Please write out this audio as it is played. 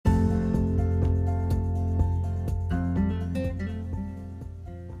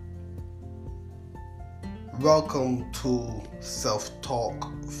Welcome to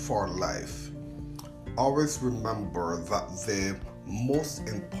Self-Talk for Life. Always remember that the most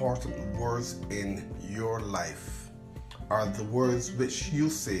important words in your life are the words which you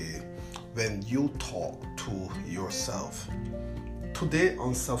say when you talk to yourself. Today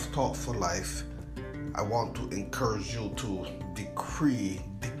on Self-Talk for Life, I want to encourage you to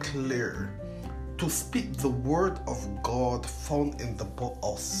declare, to speak the word of God found in the book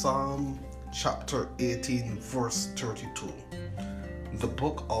of Psalm chapter 18 verse 32. The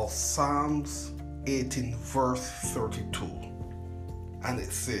book of Psalms 18 verse 32. And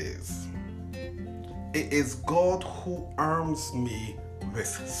it says, "It is God who arms me with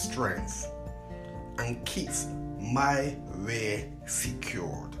strength and keeps my way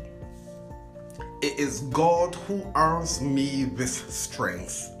secured." It is God who arms me with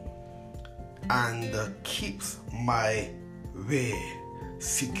strength and keeps my way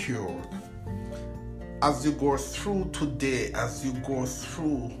secured. As you go through today, as you go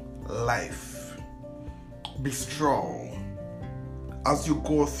through life, be strong. As you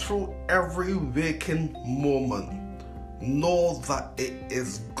go through every waking moment, know that it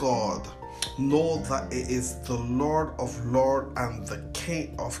is God. Know that it is the Lord of Lords and the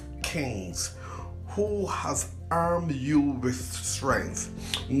King of Kings who has armed you with strength.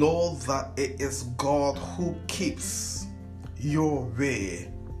 Know that it is God who keeps your way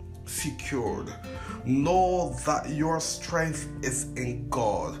secured. Know that your strength is in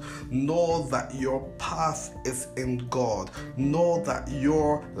God. Know that your path is in God. Know that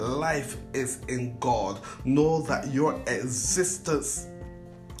your life is in God. Know that your existence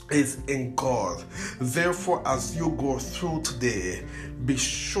is in God. Therefore, as you go through today, be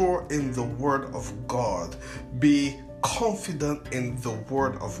sure in the word of God. Be confident in the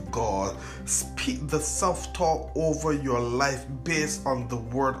word of God. Speak the self-talk over your life based on the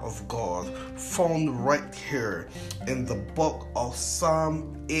word of God found right here in the book of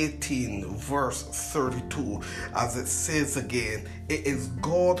Psalm 18 verse 32. As it says again, "It is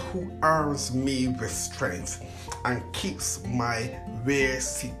God who arms me with strength and keeps my way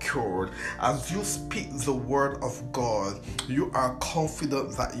secured." As you speak the word of God, you are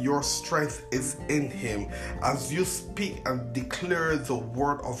confident that your strength is in Him. As you speak and declare the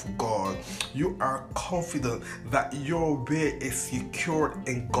word of God, you are confident that your way is secured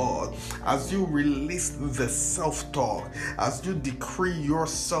in God. As you release the self-talk, as you decree your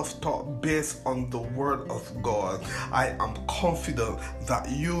self-talk based on the word of God, I am confident that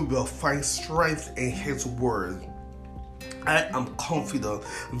you will find strength in His word. I am confident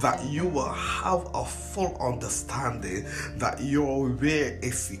that you will have a full understanding that your way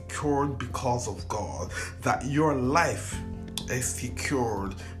is secured because of God, that your life is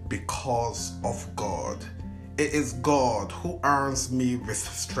secured because of God. It is God who arms me with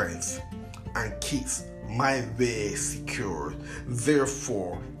strength and keeps my way secured.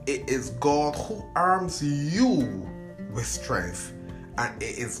 Therefore, it is God who arms you with strength, and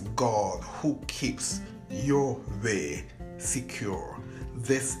it is God who keeps your way secure.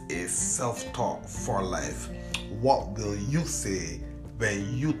 This is Self-Talk for Life. What will you say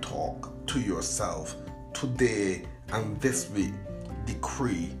when you talk to yourself today and this week?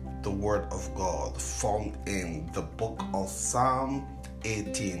 Decree the word of God found in the book of Psalm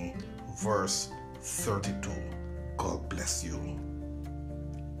 18 verse 32. God bless you.